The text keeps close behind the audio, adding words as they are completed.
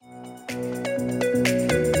Hello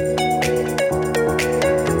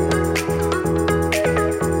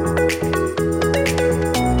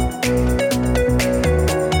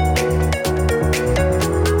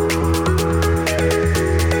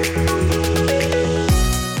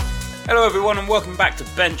everyone and welcome back to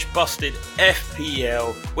Bench Busted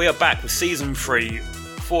FPL. We are back with Season 3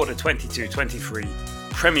 for the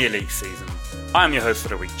 22-23 Premier League season. I'm your host for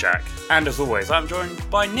the week, Jack, and as always I'm joined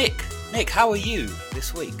by Nick. Nick, how are you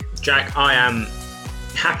this week? Jack, I am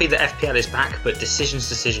happy that FPL is back, but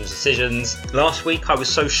decisions. Last week I was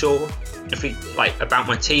so sure about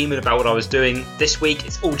my team and about what I was doing. This week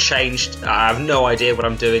it's all changed. I have no idea what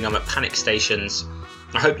I'm doing. I'm at panic stations.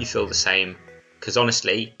 I hope you feel the same. Because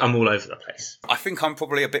honestly, I'm all over the place. I think I'm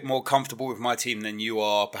probably a bit more comfortable with my team than you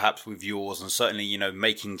are, perhaps with yours, and certainly,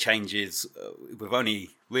 making changes with only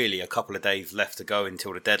really a couple of days left to go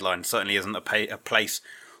until the deadline certainly isn't a place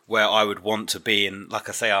where I would want to be. And like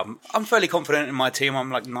I say, I'm fairly confident in my team. I'm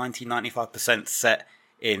like 90-95% set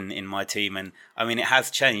in my team. And I mean, it has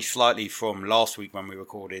changed slightly from last week when we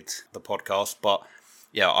recorded the podcast, but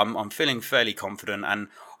yeah, I'm feeling fairly confident. And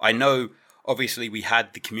I know, obviously, we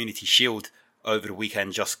had the Community Shield over the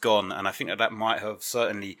weekend just gone, and I think that might have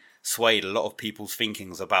certainly swayed a lot of people's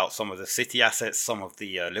thinkings about some of the City assets, some of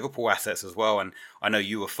the Liverpool assets as well. And I know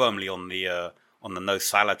you were firmly on the no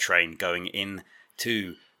Salah train going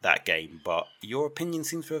into that game, but your opinion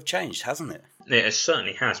seems to have changed, hasn't it? It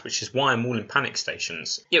certainly has, which is why I'm all in panic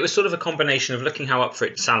stations. It was sort of a combination of looking how up for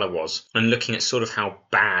it Salah was and looking at sort of how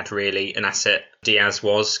bad really an asset Diaz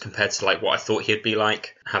was compared to like what I thought he'd be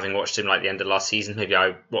like, having watched him like the end of last season. Maybe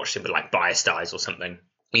I watched him with like biased eyes or something.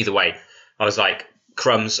 Either way, I was like,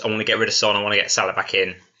 crumbs, I want to get rid of Son, I want to get Salah back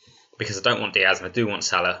in because I don't want Diaz and I do want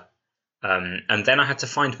Salah. And then I had to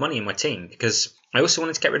find money in my team because I also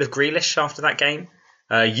wanted to get rid of Grealish after that game.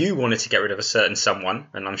 You wanted to get rid of a certain someone,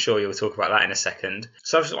 and I'm sure you'll talk about that in a second.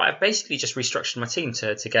 So I've basically just restructured my team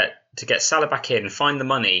to get Salah back in, find the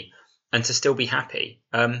money, and to still be happy.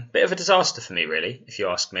 Bit of a disaster for me, really, if you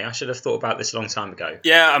ask me. I should have thought about this a long time ago.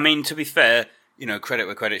 Yeah, I mean, to be fair, credit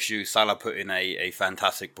where credit's due. Salah put in a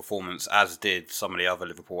fantastic performance, as did some of the other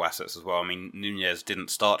Liverpool assets as well. I mean, Nunez didn't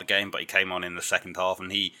start the game, but he came on in the second half,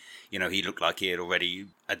 and he looked like he had already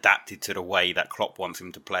adapted to the way that Klopp wants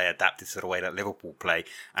him to play, adapted to the way that Liverpool play.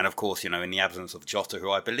 And of course, in the absence of Jota, who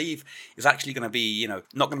I believe is actually going to be,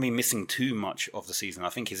 not going to be missing too much of the season. I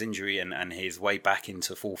think his injury and his way back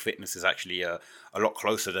into full fitness is actually a lot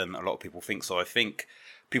closer than a lot of people think. So I think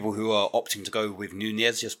people who are opting to go with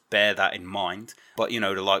Nunez just bear that in mind. But, the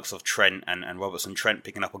likes of Trent and Robertson, Trent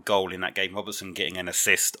picking up a goal in that game, Robertson getting an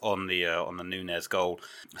assist on the Nunez goal,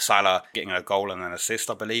 Salah getting a goal and an assist,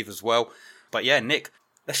 I believe, as well. But yeah, Nick,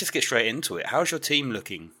 let's just get straight into it. How's your team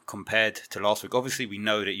looking compared to last week? Obviously, we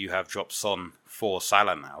know that you have dropped Son for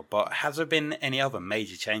Salah now, but has there been any other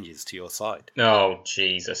major changes to your side? Oh,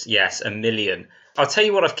 Jesus, yes, a million. I'll tell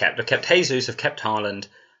you what I've kept. I've kept Jesus, I've kept Haaland,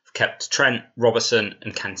 kept Trent, Robertson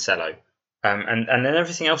and Cancelo. And then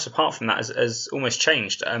everything else apart from that has almost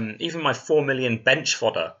changed. Even my 4 million bench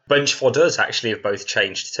fodders actually have both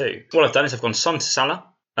changed too. What I've done is I've gone Son to Salah.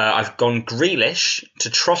 I've gone Grealish to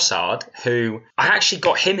Trossard, who I actually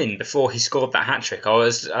got him in before he scored that hat-trick.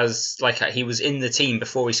 He was in the team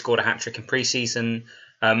before he scored a hat-trick in pre-season.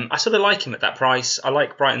 I sort of like him at that price. I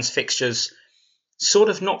like Brighton's fixtures, sort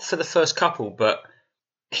of not for the first couple, but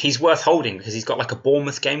he's worth holding because he's got like a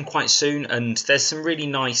Bournemouth game quite soon, and there's some really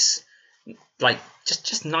nice,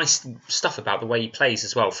 just nice stuff about the way he plays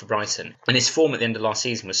as well for Brighton. And his form at the end of last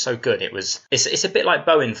season was so good. It's a bit like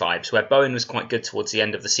Bowen vibes, where Bowen was quite good towards the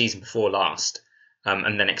end of the season before last,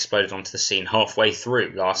 and then exploded onto the scene halfway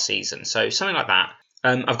through last season. So something like that.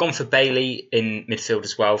 I've gone for Bailey in midfield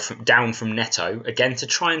as well, down from Neto, again to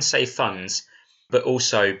try and save funds, but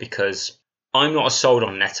also because I'm not as sold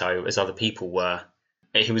on Neto as other people were.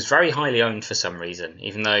 He was very highly owned for some reason,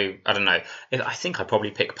 even though, I don't know, I think I'd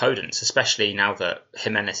probably pick Podence, especially now that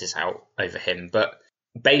Jimenez is out over him. But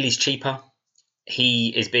Bailey's cheaper. He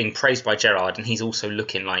is being praised by Gerrard, and he's also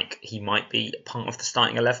looking like he might be part of the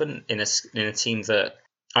starting 11 in a team that,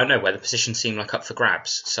 I don't know, where the positions seem like up for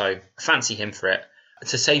grabs. So I fancy him for it.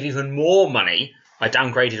 To save even more money, I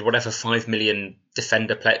downgraded whatever 5 million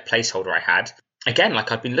defender placeholder I had. Again,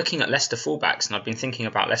 I've been looking at Leicester fullbacks, and I've been thinking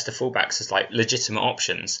about Leicester fullbacks as legitimate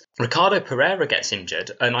options. Ricardo Pereira gets injured,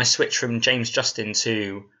 and I switch from James Justin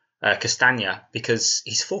to Castagna, because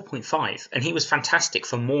he's 4.5 and he was fantastic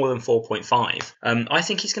for more than 4.5. I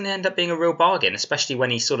think he's going to end up being a real bargain, especially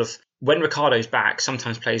when when Ricardo's back,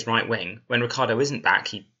 sometimes plays right wing. When Ricardo isn't back,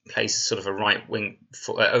 he plays sort of a right wing,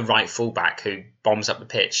 a right fullback who bombs up the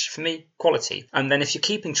pitch. For me, quality. And then if you're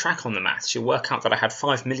keeping track on the maths, you'll work out that I had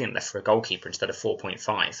 5 million left for a goalkeeper instead of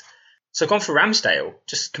 4.5. So I've gone for Ramsdale,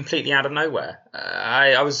 just completely out of nowhere.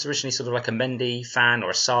 I was originally sort of like a Mendy fan or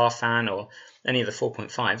a Sarr fan or any of the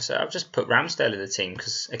 4.5. So I've just put Ramsdale in the team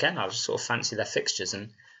because, again, I just sort of fancy their fixtures. And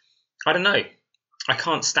I don't know. I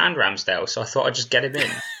can't stand Ramsdale, so I thought I'd just get him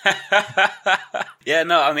in. Yeah,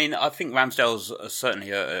 no, I mean, I think Ramsdale's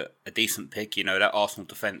certainly a decent pick. You know, that Arsenal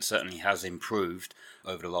defence certainly has improved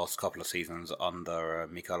over the last couple of seasons under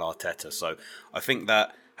Mikel Arteta. So I think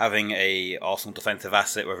that having a Arsenal defensive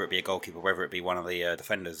asset, whether it be a goalkeeper, whether it be one of the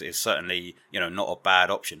defenders, is certainly, you know, not a bad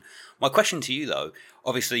option. My question to you, though,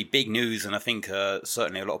 obviously big news, and I think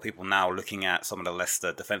certainly a lot of people now looking at some of the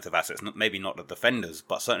Leicester defensive assets, maybe not the defenders,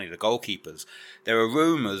 but certainly the goalkeepers. There are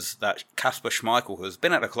rumours that Kasper Schmeichel, who has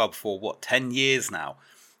been at the club for, 10 years now,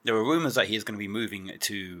 there are rumours that he is going to be moving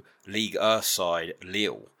to Ligue 1 side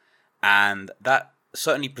Lille. And that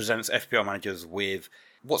certainly presents FPL managers with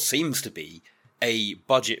what seems to be a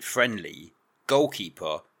budget-friendly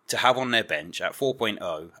goalkeeper to have on their bench at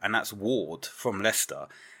 4.0, and that's Ward from Leicester.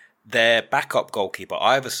 Their backup goalkeeper,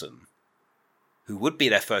 Iverson, who would be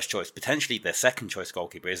their first choice, potentially their second choice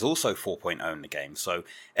goalkeeper, is also 4.0 in the game. So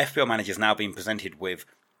FPL managers now being presented with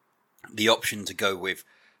the option to go with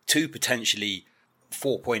two potentially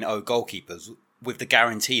 4.0 goalkeepers with the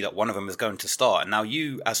guarantee that one of them is going to start. And now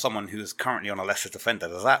you, as someone who is currently on a Leicester defender,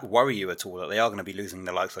 does that worry you at all that they are going to be losing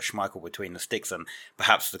the likes of Schmeichel between the sticks and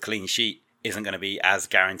perhaps the clean sheet isn't going to be as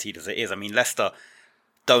guaranteed as it is? I mean, Leicester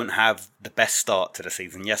don't have the best start to the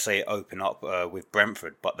season. Yes, they open up with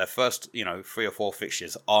Brentford, but their first, 3 or 4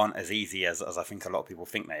 fixtures aren't as easy as I think a lot of people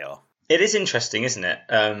think they are. It is interesting, isn't it?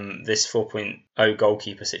 This 4.0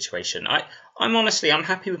 goalkeeper situation. I'm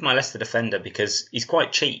happy with my Leicester defender because he's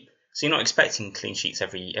quite cheap. So you're not expecting clean sheets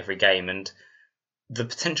every game, and the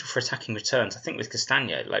potential for attacking returns. I think with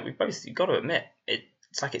Castagna, you've got to admit,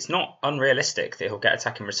 it's not unrealistic that he'll get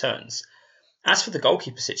attacking returns. As for the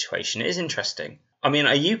goalkeeper situation, it is interesting. I mean,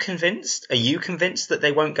 are you convinced? Are you convinced that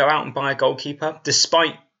they won't go out and buy a goalkeeper,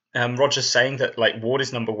 despite Rodgers saying that Ward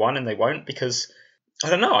is number one and they won't? Because I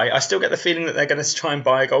don't know. I still get the feeling that they're going to try and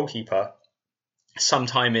buy a goalkeeper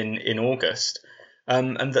sometime in August,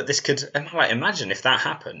 and that this could. Imagine if that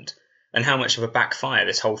happened. And how much of a backfire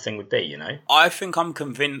this whole thing would be, you know? I think I'm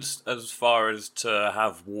convinced as far as to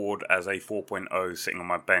have Ward as a 4.0 sitting on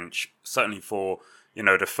my bench, certainly for,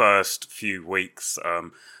 the first few weeks,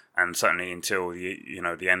 and certainly until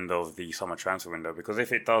the end of the summer transfer window. Because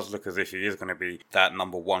if it does look as if he is going to be that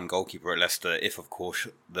number one goalkeeper at Leicester, if of course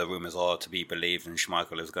the rumours are to be believed and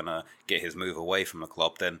Schmeichel is going to get his move away from the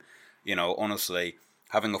club, then, honestly,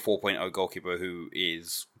 having a 4.0 goalkeeper who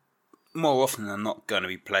is more often than not going to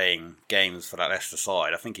be playing games for that Leicester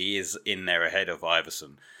side, I think he is in there ahead of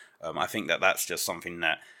Iverson. I think that's just something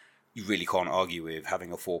that you really can't argue with,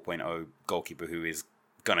 having a 4.0 goalkeeper who is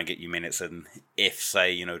going to get you minutes. And if,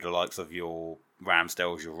 say, the likes of your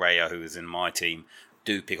Ramsdale, your Raya, who is in my team,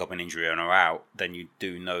 do pick up an injury and are out, then you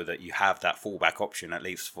do know that you have that fallback option, at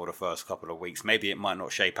least for the first couple of weeks. Maybe it might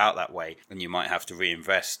not shape out that way, and you might have to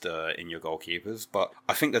reinvest in your goalkeepers. But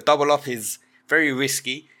I think the double up is very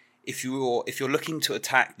risky. If you're looking to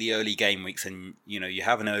attack the early game weeks and you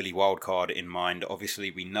have an early wild card in mind,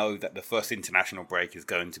 obviously we know that the first international break is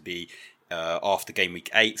going to be after game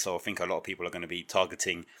week 8, so I think a lot of people are going to be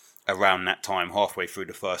targeting around that time, halfway through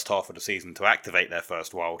the first half of the season, to activate their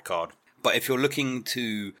first wild card. But if you're looking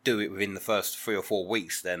to do it within the first 3 or 4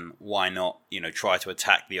 weeks, then why not try to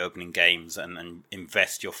attack the opening games and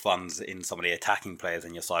invest your funds in some of the attacking players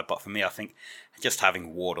in your side. But for me, I think just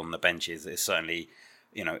having Ward on the bench is certainly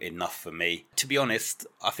enough for me. To be honest,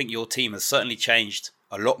 I think your team has certainly changed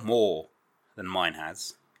a lot more than mine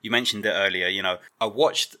has. You mentioned it earlier, I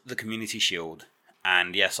watched the Community Shield,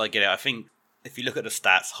 and yes, I get it. I think if you look at the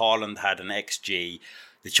stats, Haaland had an XG,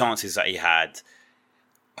 the chances that he had,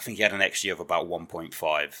 I think he had an XG of about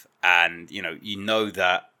 1.5. And, you know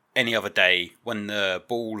that any other day, when the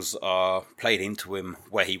balls are played into him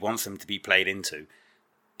where he wants them to be played into,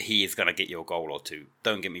 he is going to get you a goal or two.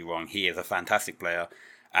 Don't get me wrong, he is a fantastic player,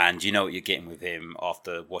 and you know what you're getting with him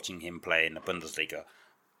after watching him play in the Bundesliga.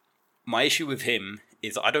 My issue with him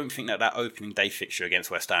is I don't think that opening day fixture against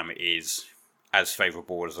West Ham is as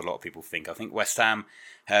favourable as a lot of people think. I think West Ham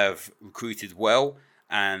have recruited well,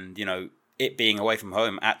 and it being away from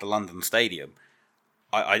home at the London Stadium,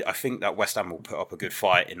 I think that West Ham will put up a good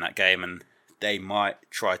fight in that game, and they might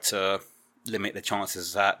try to limit the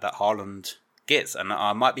chances that Haaland gets. And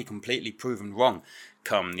I might be completely proven wrong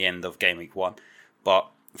come the end of game week 1. But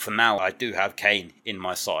for now, I do have Kane in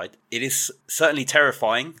my side. It is certainly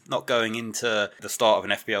terrifying not going into the start of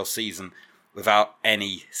an FPL season without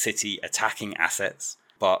any City attacking assets.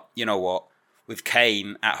 But you know what? With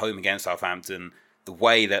Kane at home against Southampton, the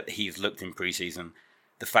way that he's looked in pre-season,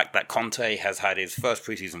 the fact that Conte has had his first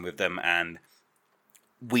pre-season with them, and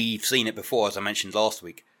we've seen it before, as I mentioned last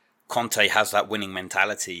week, Conte has that winning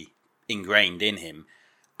mentality ingrained in him,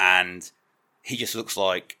 and he just looks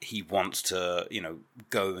like he wants to,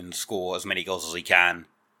 go and score as many goals as he can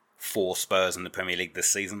for Spurs in the Premier League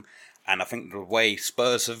this season. And I think the way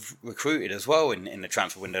Spurs have recruited as well in the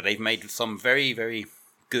transfer window, they've made some very, very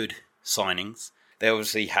good signings. They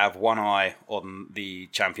obviously have one eye on the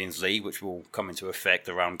Champions League, which will come into effect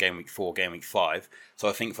around game week 4, game week 5. So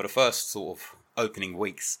I think for the first sort of opening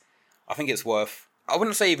weeks, I think it's worth, I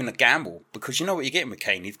wouldn't say even a gamble, because you know what you're getting with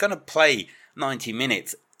Kane. He's going to play 90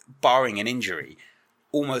 minutes, barring an injury,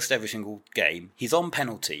 almost every single game. He's on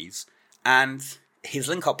penalties, and his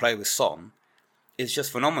link-up play with Son is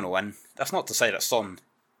just phenomenal. And that's not to say that Son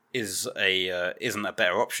isn't a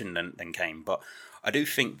better option than Kane, but I do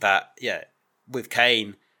think that, with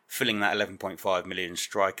Kane filling that 11.5 million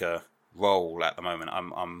striker role at the moment,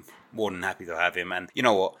 I'm more than happy to have him. And you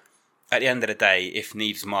know what? At the end of the day, if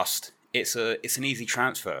needs must, it's an easy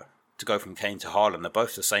transfer to go from Kane to Haaland. They're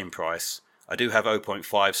both the same price. I do have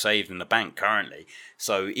 0.5 saved in the bank currently,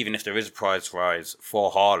 so even if there is a price rise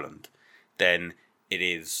for Haaland, then it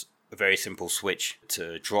is a very simple switch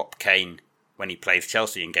to drop Kane when he plays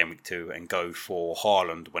Chelsea in game week 2 and go for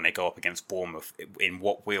Haaland when they go up against Bournemouth in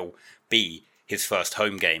what will be his first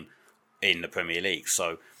home game in the Premier League.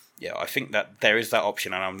 So yeah, I think that there is that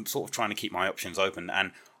option, and I'm sort of trying to keep my options open.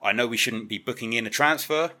 And I know we shouldn't be booking in a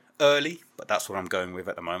transfer early, but that's what I'm going with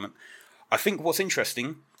at the moment. I think what's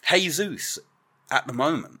interesting, Jesus at the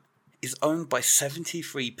moment is owned by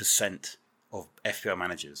 73% of FPL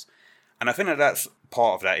managers. And I think that that's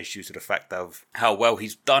part of that is due to the fact of how well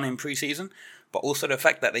he's done in pre-season, but also the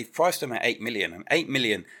fact that they've priced him at 8 million. And 8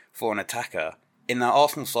 million for an attacker in that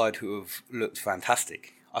Arsenal side who have looked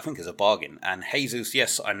fantastic, I think is a bargain. And Jesus,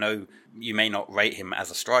 yes, I know you may not rate him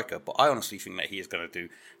as a striker, but I honestly think that he is going to do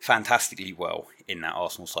fantastically well in that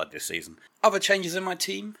Arsenal side this season. Other changes in my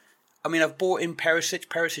team? I mean, I've bought in Perisic.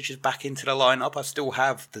 Perisic is back into the lineup. I still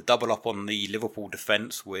have the double up on the Liverpool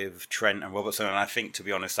defence with Trent and Robertson. And I think, to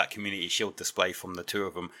be honest, that Community Shield display from the two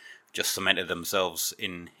of them just cemented themselves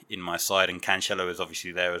in my side. And Cancelo is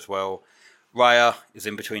obviously there as well. Raya is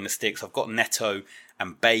in between the sticks. I've got Neto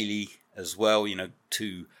and Bailey as well.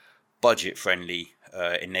 Two budget-friendly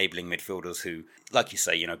enabling midfielders who, like you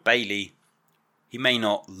say, Bailey, he may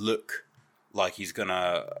not look like he's going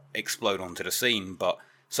to explode onto the scene, but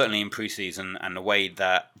certainly in pre-season and the way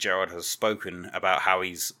that Gerrard has spoken about how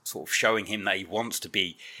he's sort of showing him that he wants to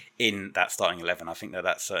be in that starting 11, I think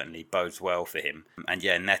that certainly bodes well for him. And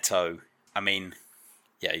yeah, Neto, I mean,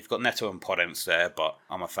 yeah, you've got Neto and Podence there, but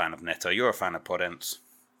I'm a fan of Neto. You're a fan of Podence.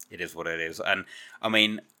 It is what it is. And I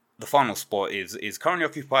mean, the final spot is currently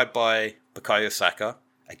occupied by Bukayo Saka,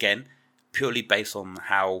 again, purely based on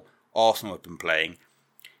how Arsenal have been playing.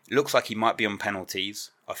 It looks like he might be on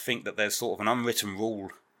penalties. I think that there's sort of an unwritten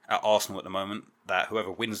rule at Arsenal at the moment that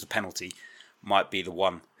whoever wins the penalty might be the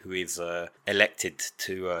one who is elected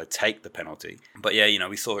to take the penalty. But yeah,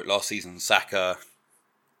 we saw it last season. Saka,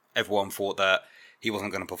 everyone thought that he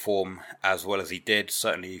wasn't going to perform as well as he did,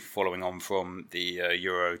 certainly following on from the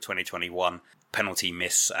Euro 2021 penalty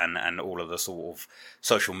miss and all of the sort of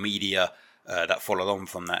social media that followed on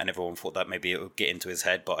from that, and everyone thought that maybe it would get into his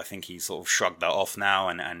head, but I think he sort of shrugged that off now,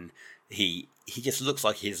 and he just looks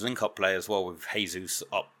like his link-up play as well with Jesus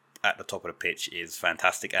up at the top of the pitch is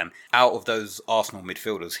fantastic. And out of those Arsenal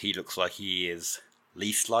midfielders, he looks like he is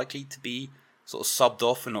least likely to be sort of subbed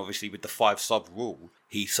off, and obviously with the 5-sub rule,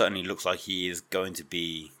 he certainly looks like he is going to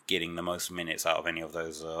be getting the most minutes out of any of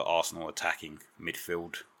those Arsenal attacking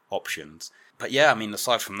midfield options. But yeah, I mean,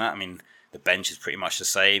 aside from that, I mean, the bench is pretty much the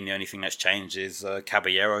same. The only thing that's changed is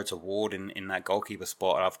Caballero to Ward in that goalkeeper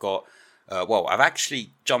spot. And I've got, I've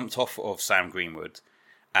actually jumped off of Sam Greenwood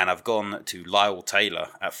and I've gone to Lyle Taylor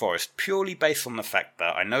at Forest purely based on the fact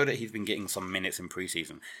that I know that he's been getting some minutes in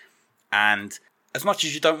pre-season. And as much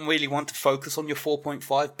as you don't really want to focus on your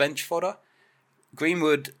 4.5 bench fodder,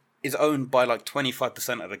 Greenwood is owned by like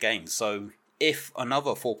 25% of the game. So if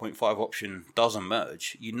another 4.5 option does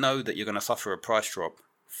emerge, you know that you're going to suffer a price drop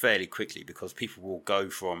fairly quickly because people will go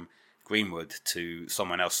from Greenwood to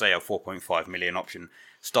someone else. Say a 4.5 million option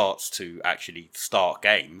starts to actually start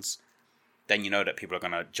games, then you know that people are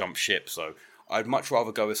going to jump ship. So I'd much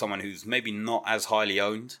rather go with someone who's maybe not as highly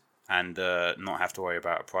owned and not have to worry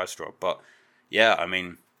about a price drop. But yeah, I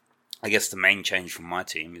mean, I guess the main change from my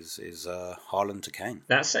team is Haaland to Kane.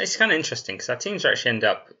 It's kind of interesting because our teams actually end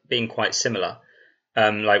up being quite similar.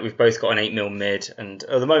 Like we've both got an 8 mil mid, and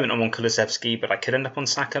at the moment I'm on Kulusevski, but I could end up on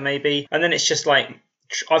Saka maybe. And then it's just like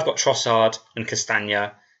I've got Trossard and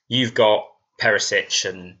Castagna, you've got Perisic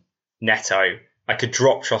and Neto. I could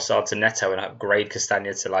drop Trossard to Neto and upgrade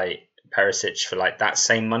Castagna to like Perisic for like that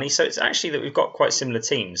same money. So it's actually that we've got quite similar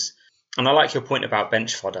teams. And I like your point about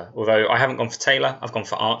bench fodder. Although I haven't gone for Taylor, I've gone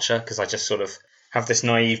for Archer because I just sort of have this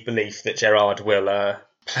naive belief that Gerrard will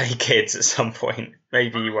play kids at some point.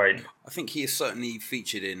 Maybe you won't. I think he is certainly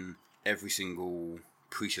featured in every single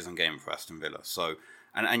pre-season game for Aston Villa. So,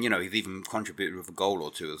 and you know, he's even contributed with a goal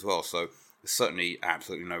or two as well. So there's certainly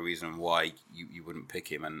absolutely no reason why you wouldn't pick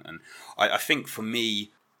him. And I think for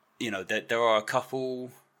me, you know, there are a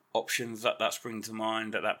couple options that spring to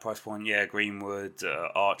mind at that price point. Yeah, Greenwood,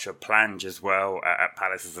 Archer, Plange as well at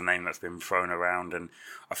Palace is a name that's been thrown around. And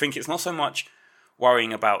I think it's not so much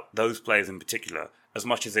worrying about those players in particular as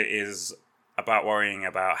much as it is about worrying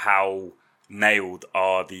about how nailed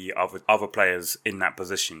are the other players in that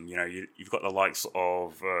position. You know, you've got the likes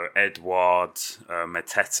of Edouard,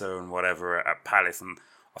 Mateta and whatever at Palace, and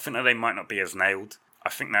I think that they might not be as nailed. I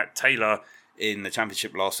think that Taylor in the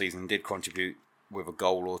Championship last season did contribute with a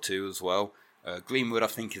goal or two as well. Greenwood, I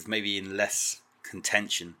think, is maybe in less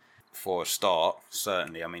contention for a start,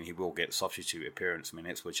 certainly. I mean, he will get substitute appearance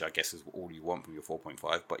minutes, which I guess is all you want from your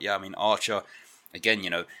 4.5. But yeah, I mean, Archer, again, you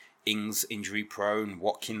know, Ings injury prone.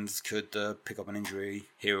 Watkins could pick up an injury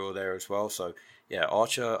here or there as well. So yeah,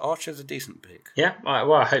 Archer's a decent pick. Yeah,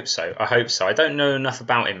 well, I hope so. I don't know enough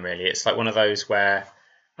about him really. It's like one of those where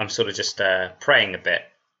I'm sort of just praying a bit,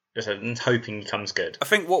 just hoping he comes good. I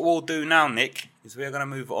think what we'll do now, Nick, is we're going to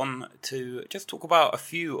move on to just talk about a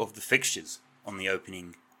few of the fixtures on the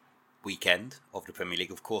opening weekend of the Premier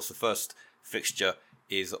League. Of course, the first fixture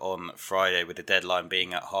is on Friday, with the deadline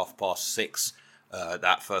being at 6:30.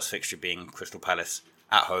 That first fixture being Crystal Palace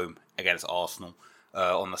at home against Arsenal.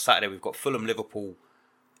 On the Saturday, we've got Fulham-Liverpool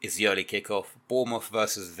is the early kickoff. Bournemouth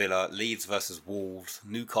versus Villa, Leeds versus Wolves,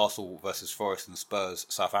 Newcastle versus Forest and Spurs,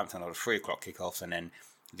 Southampton are the 3 o'clock kickoffs, and then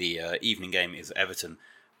the evening game is Everton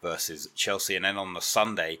versus Chelsea. And then on the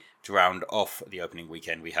Sunday, to round off the opening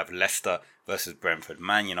weekend, we have Leicester versus Brentford,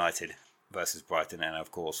 Man United versus Brighton, and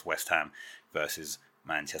of course West Ham versus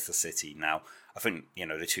Manchester City. Now, I think, you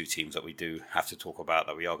know, the two teams that we do have to talk about,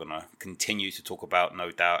 that we are going to continue to talk about, no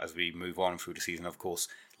doubt, as we move on through the season, of course,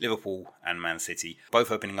 Liverpool and Man City, both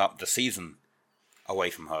opening up the season away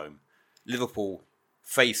from home. Liverpool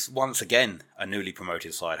face, once again, a newly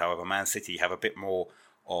promoted side. However, Man City have a bit more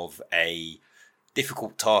of a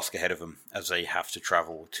difficult task ahead of them as they have to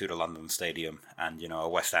travel to the London Stadium, and, you know, a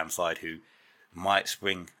West Ham side who might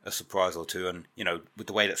spring a surprise or two. And, you know, with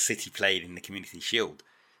the way that City played in the Community Shield,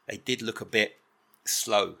 they did look a bit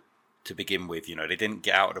slow to begin with. You know, they didn't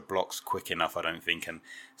get out of the blocks quick enough, I don't think. And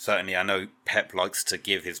certainly I know Pep likes to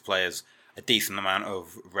give his players a decent amount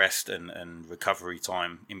of rest and recovery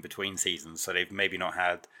time in between seasons. So they've maybe not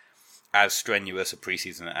had as strenuous a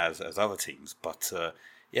preseason as other teams. But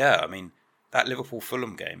yeah, I mean, that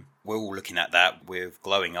Liverpool-Fulham game, we're all looking at that with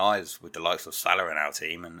glowing eyes with the likes of Salah in our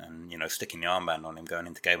team and you know, sticking the armband on him going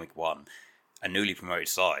into game week 1, a newly promoted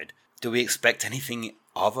side. Do we expect anything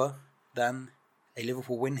other than a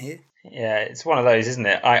Liverpool win here? Yeah, it's one of those, isn't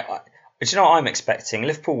it? Do you know what I'm expecting?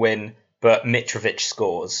 Liverpool win, but Mitrovic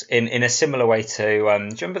scores in a similar way to, do you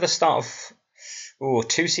remember the start of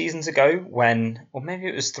 2 seasons ago when, or maybe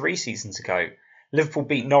it was 3 seasons ago, Liverpool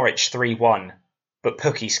beat Norwich 3-1, but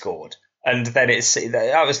Pukki scored. And then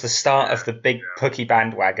that was the start of the big Pukki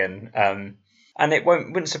bandwagon. And it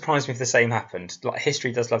wouldn't surprise me if the same happened. Like,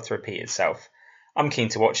 history does love to repeat itself. I'm keen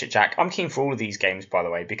to watch it, Jack. I'm keen for all of these games, by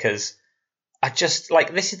the way, because I just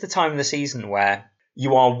like, this is the time of the season where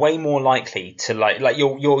you are way more likely to like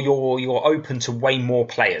you're open to way more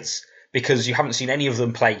players because you haven't seen any of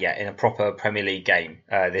them play yet in a proper Premier League game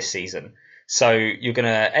this season. So you're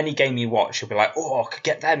any game you watch, you'll be like, oh, I could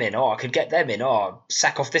get them in. Oh, I could get them in. Oh,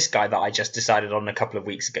 sack off this guy that I just decided on a couple of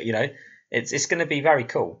weeks ago. You know, it's going to be very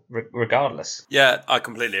cool, regardless. Yeah, I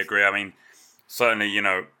completely agree. I mean, certainly, you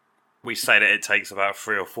know, we say that it takes about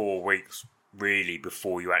 3 or 4 weeks really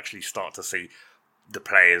before you actually start to see the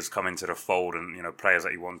players come into the fold, and, you know, players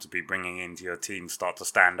that you want to be bringing into your team start to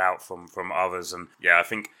stand out from others. And yeah, I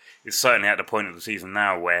think it's certainly at the point of the season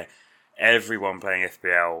now where everyone playing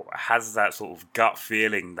FPL has that sort of gut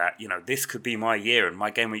feeling that, you know, this could be my year and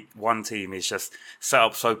my game week 1 team is just set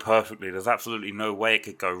up so perfectly. There's absolutely no way it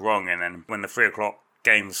could go wrong. And then when the 3 o'clock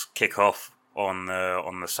games kick off, on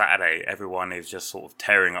the Saturday, everyone is just sort of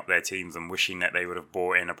tearing up their teams and wishing that they would have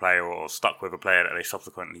bought in a player or stuck with a player that they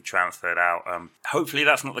subsequently transferred out. Hopefully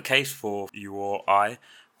that's not the case for you or I,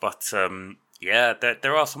 but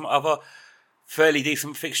there are some other fairly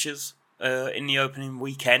decent fixtures in the opening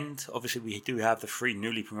weekend. Obviously, we do have the 3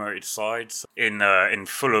 newly promoted sides in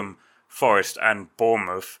Fulham, Forest and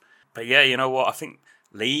Bournemouth. But yeah, you know what? I think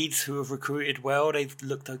Leeds, who have recruited well, they've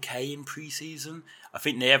looked okay in pre-season. I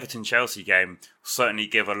think the Everton-Chelsea game certainly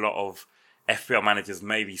give a lot of FPL managers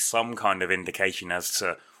maybe some kind of indication as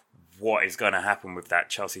to what is going to happen with that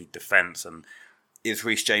Chelsea defence. And is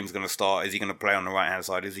Reece James going to start? Is he going to play on the right-hand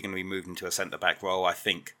side? Is he going to be moved into a centre-back role? I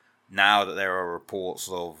think now that there are reports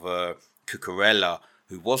of Cucurella,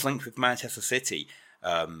 who was linked with Manchester City,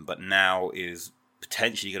 but now is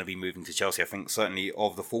potentially going to be moving to Chelsea. I think certainly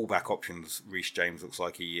of the fullback options, Reece James looks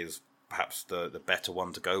like he is perhaps the better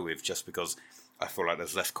one to go with, just because I feel like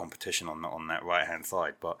there's less competition on that right hand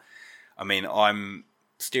side. But I mean, I'm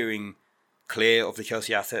steering clear of the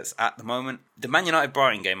Chelsea assets at the moment. The Man United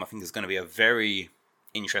Brighton game I think is going to be a very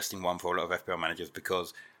interesting one for a lot of FPL managers,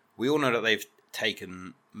 because we all know that they've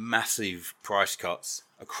taken massive price cuts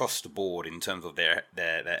across the board in terms of their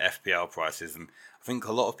FPL prices, and I think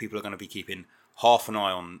a lot of people are going to be keeping half an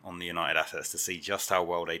eye on the United assets to see just how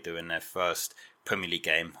well they do in their first Premier League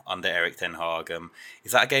game under Erik ten Hag.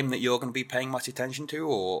 Is that a game that you're going to be paying much attention to,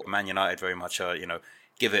 or Man United very much,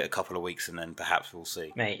 give it a couple of weeks and then perhaps we'll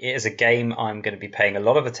see? Mate, it is a game I'm going to be paying a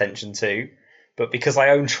lot of attention to, but because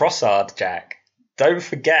I own Trossard, Jack, don't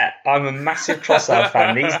forget, I'm a massive Trossard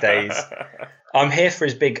fan these days. I'm here for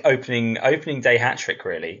his big opening day hat-trick,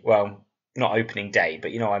 really. Well, not opening day,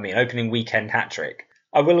 but you know what I mean, opening weekend hat-trick.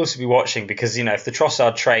 I will also be watching because, if the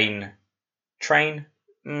Trossard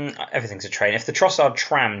everything's a train. If the Trossard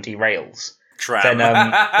tram derails, then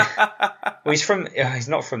well, he's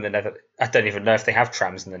not from the Netherlands. I don't even know if they have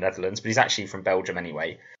trams in the Netherlands, but he's actually from Belgium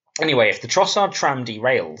anyway. Anyway, if the Trossard tram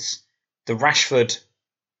derails, the Rashford.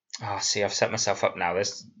 Oh, see, I've set myself up now.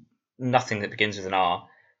 There's nothing that begins with an R.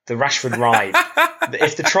 The Rashford ride.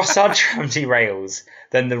 If the Trossard tram derails,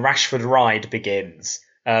 then the Rashford ride begins.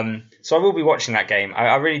 So I will be watching that game.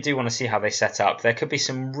 I really do want to see how they set up. There could be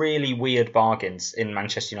some really weird bargains in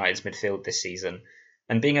Manchester United's midfield this season,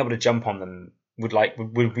 and being able to jump on them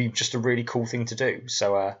would be just a really cool thing to do.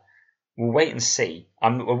 So we'll wait and see. I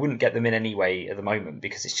wouldn't get them in anyway at the moment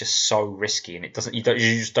because it's just so risky, and you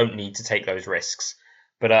just don't need to take those risks.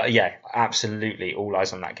 But yeah, absolutely all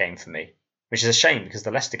eyes on that game for me, which is a shame because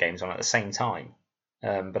the Leicester game's on at the same time.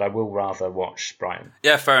 But I will rather watch Brighton.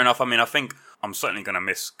 Yeah, fair enough. I mean, I think I'm certainly going to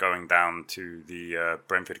miss going down to the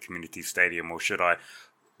Brentford Community Stadium, or should I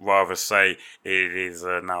rather say it is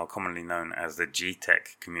now commonly known as the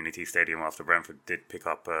G-Tech Community Stadium, after Brentford did pick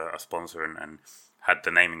up a sponsor and had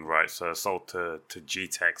the naming rights sold to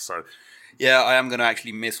G-Tech. So yeah, I am going to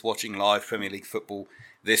actually miss watching live Premier League football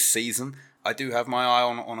this season. I do have my eye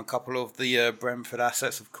on a couple of the Brentford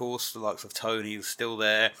assets, of course. The likes of Tony is still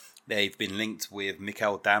there. They've been linked with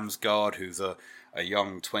Mikkel Damsgaard, who's a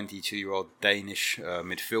young 22-year-old Danish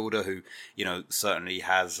midfielder who, certainly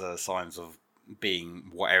has signs of being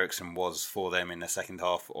what Eriksen was for them in the second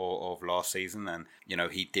half of last season. And,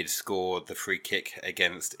 he did score the free kick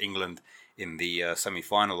against England in the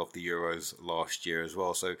semi-final of the Euros last year as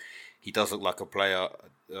well. So he does look like a player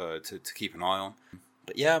to keep an eye on.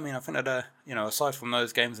 But yeah, I mean, I think that, aside from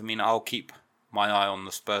those games, I'll keep my eye on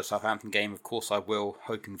the Spurs-Southampton game. Of course I will,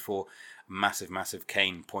 hoping for a massive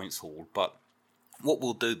Kane points haul. But what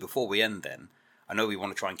we'll do before we end then, I know we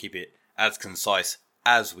want to try and keep it as concise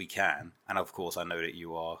as we can. And of course, I know that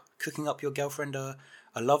you are cooking up your girlfriend a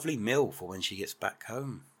lovely meal for when she gets back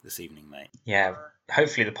home this evening, mate. Yeah,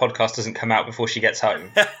 hopefully the podcast doesn't come out before she gets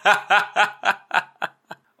home.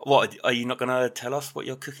 What, are you not going to tell us what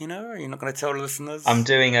you're cooking her? Are you not going to tell the listeners? I'm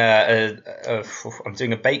doing I'm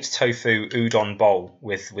doing a baked tofu udon bowl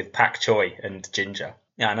with pak choi and ginger.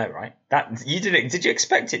 Yeah, I know, right? That you did you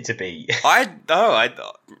expect it to be? I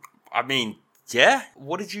mean, yeah.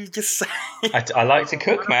 What did you just say? I like to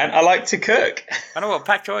cook, man. I like to cook. I know what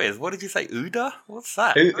pak choi is. What did you say? Uda? What's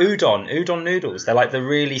that? Udon noodles. They're like the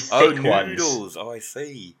really thick ones. Noodles. Oh, I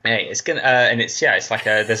see. Hey, it's gonna and it's like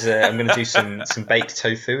I'm gonna do some baked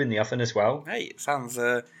tofu in the oven as well. Hey, it sounds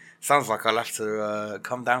like I'll have to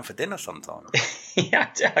come down for dinner sometime. Yeah,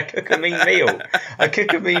 I cook a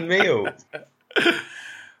mean meal.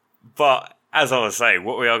 But as I was saying,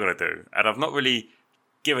 what we are going to do, and I've not really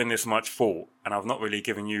given this much thought, and I've not really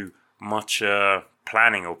given you much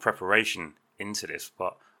planning or preparation into this,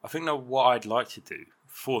 but I think that what I'd like to do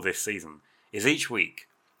for this season is each week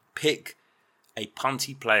pick a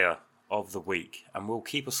punty player of the week, and we'll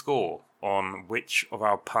keep a score on which of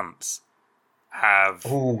our punts have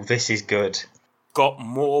Oh, this is good. got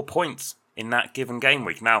more points in that given game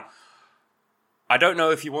week. Now, I don't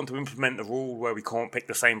know if you want to implement the rule where we can't pick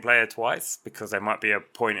the same player twice, because there might be a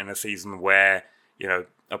point in a season where,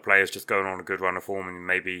 a player's just going on a good run of form, and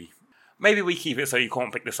maybe we keep it so you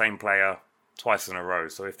can't pick the same player twice in a row.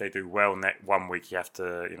 So if they do well one week, you have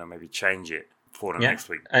to, maybe change it for the next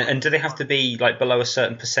week. And do they have to be like below a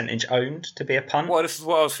certain percentage owned to be a punt? Well, this is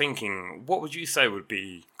what I was thinking. What would you say would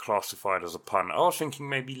be classified as a punt? I was thinking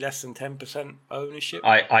maybe less than 10% ownership.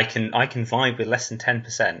 I can vibe with less than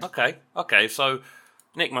 10%. Okay. So,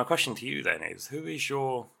 Nick, my question to you then is, who is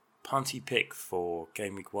your punty pick for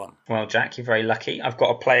game week 1? Well, Jack, you're very lucky. I've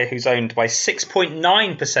got a player who's owned by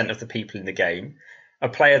 6.9% of the people in the game, a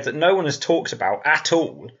player that no one has talked about at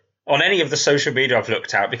all on any of the social media I've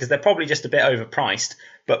looked at, because they're probably just a bit overpriced,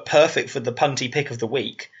 but perfect for the punty pick of the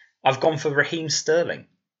week. I've gone for Raheem Sterling,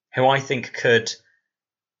 who I think could...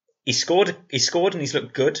 He scored and he's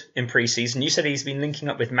looked good in pre-season. You said he's been linking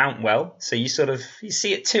up with Mount well, so you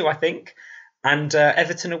see it too, I think. And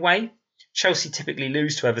Everton away. Chelsea typically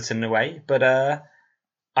lose to Everton away, but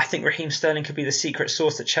I think Raheem Sterling could be the secret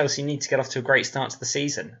sauce that Chelsea need to get off to a great start to the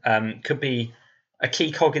season. Could be a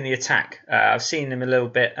key cog in the attack. I've seen him a little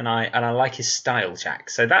bit, and I like his style,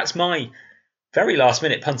 Jack. So that's my very last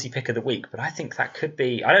minute punty pick of the week. But I think that could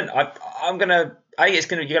be. I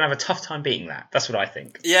think you're gonna have a tough time beating that. That's what I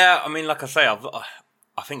think. Yeah, I mean, like I say,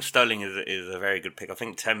 I think Sterling is a very good pick. I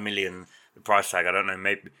think 10 million the price tag. I don't know.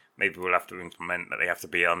 Maybe we'll have to implement that they have to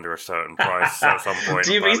be under a certain price at some point.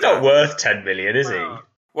 Do you mean he's not worth 10 million, is he?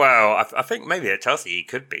 Well, I think maybe at Chelsea he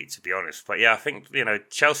could be, to be honest. But yeah, I think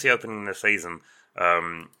Chelsea opening the season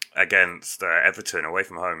against Everton away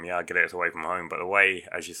from home. Yeah, I get it's away from home, but the way,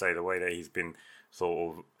 as you say, the way that he's been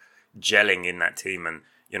sort of gelling in that team, and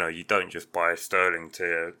you don't just buy Sterling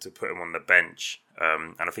to put him on the bench.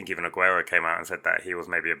 And I think even Aguero came out and said that he was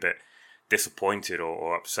maybe a bit disappointed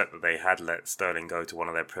or upset that they had let Sterling go to one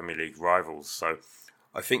of their Premier League rivals. So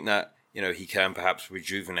I think that he can perhaps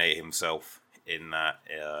rejuvenate himself in that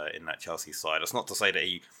Chelsea side. That's not to say that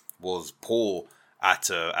he was poor at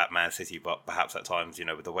Man City, but perhaps at times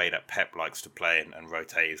with the way that Pep likes to play and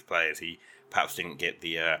rotate his players, he perhaps didn't get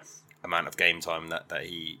the amount of game time that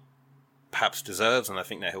he perhaps deserves, and I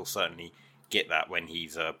think that he'll certainly get that when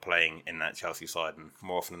he's playing in that Chelsea side, and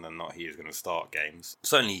more often than not he is going to start games.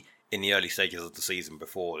 Certainly in the early stages of the season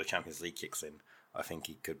before the Champions League kicks in, I think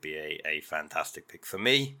he could be a fantastic pick. For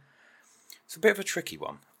me, it's a bit of a tricky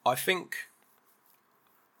one. I think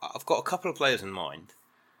I've got a couple of players in mind,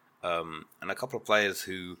 and a couple of players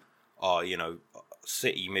who are,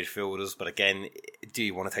 City midfielders, but again, do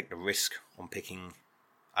you want to take the risk on picking?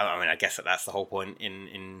 I mean, I guess that's the whole point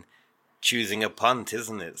in choosing a punt,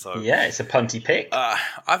 isn't it? So yeah, it's a punty pick. I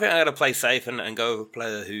think I'm going to play safe and go with a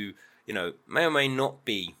player who, may or may not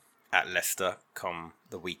be at Leicester come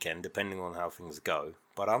the weekend, depending on how things go.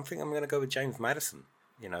 But I think I'm going to go with James Maddison.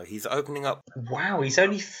 He's opening up. Wow, he's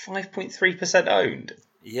only 5.3% owned.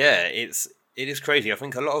 Yeah, it is crazy. I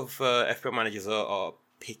think a lot of FPL managers are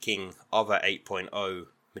picking other 8.0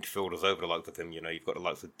 midfielders over the likes of him. You've got the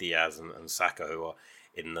likes of Diaz and Saka, who are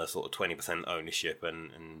in the sort of 20% ownership,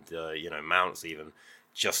 and Mount's even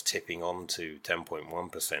just tipping on to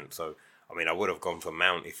 10.1%. So, I mean, I would have gone for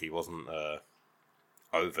Mount if he wasn't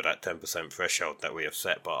over that 10% threshold that we have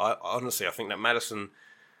set. But I think that Maddison,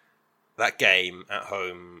 that game at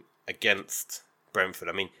home against Brentford,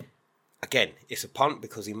 I mean, again, it's a punt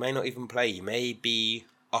because he may not even play. He may be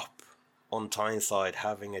up on Tyneside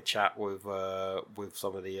having a chat with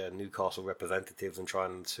some of the Newcastle representatives and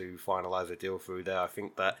trying to finalise a deal through there. I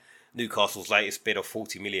think that Newcastle's latest bid of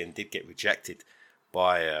 40 million did get rejected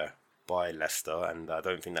by Leicester, and I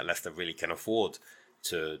don't think that Leicester really can afford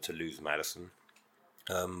to lose Maddison.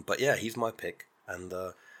 But yeah, he's my pick, and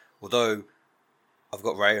although I've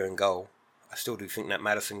got Raya in goal, I still do think that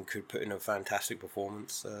Maddison could put in a fantastic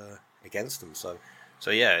performance against them. So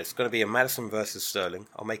yeah, it's going to be a Maddison versus Sterling.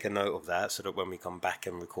 I'll make a note of that so that when we come back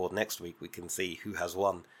and record next week, we can see who has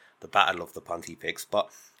won the battle of the punty picks. But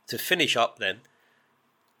to finish up then,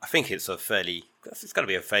 I think it's going to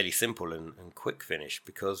be a fairly simple and quick finish,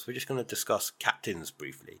 because we're just going to discuss captains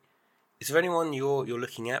briefly. Is there anyone you're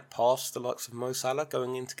looking at past the likes of Mo Salah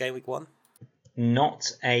going into game week 1?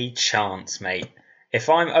 Not a chance, mate. If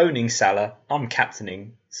I'm owning Salah, I'm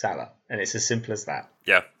captaining Salah, and it's as simple as that.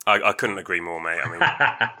 Yeah, I couldn't agree more, mate. I mean,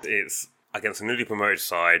 it's against a newly promoted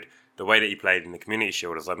side. The way that he played in the Community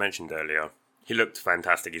Shield, as I mentioned earlier, he looked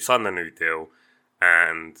fantastic. He signed a new deal,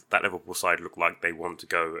 and that Liverpool side looked like they want to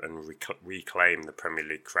go and reclaim the Premier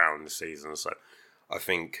League crown this season. So I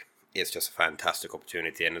think it's just a fantastic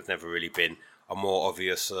opportunity, and there's never really been a more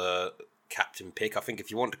obvious captain pick. I think if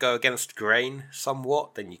you want to go against grain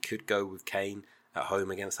somewhat, then you could go with Kane at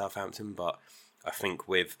home against Southampton, but I think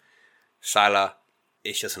with Salah,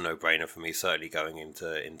 it's just a no-brainer for me, certainly going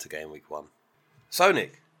into game week 1. So,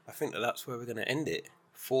 Nick, I think that's where we're going to end it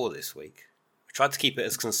for this week. I tried to keep it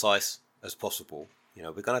as concise as possible. You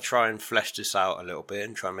know, we're going to try and flesh this out a little bit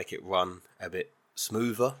and try and make it run a bit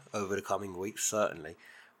smoother over the coming weeks, certainly.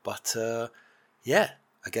 But, yeah,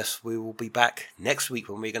 I guess we will be back next week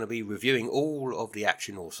when we're going to be reviewing all of the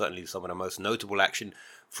action, or certainly some of the most notable action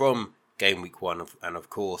from game week 1, and of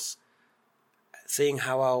course, seeing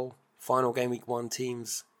how our final game week 1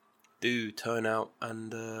 teams do turn out,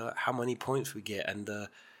 and how many points we get, and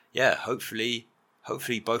yeah, hopefully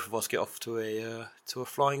both of us get off to a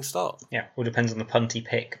flying start. Yeah, all depends on the punty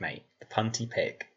pick, mate. The punty pick.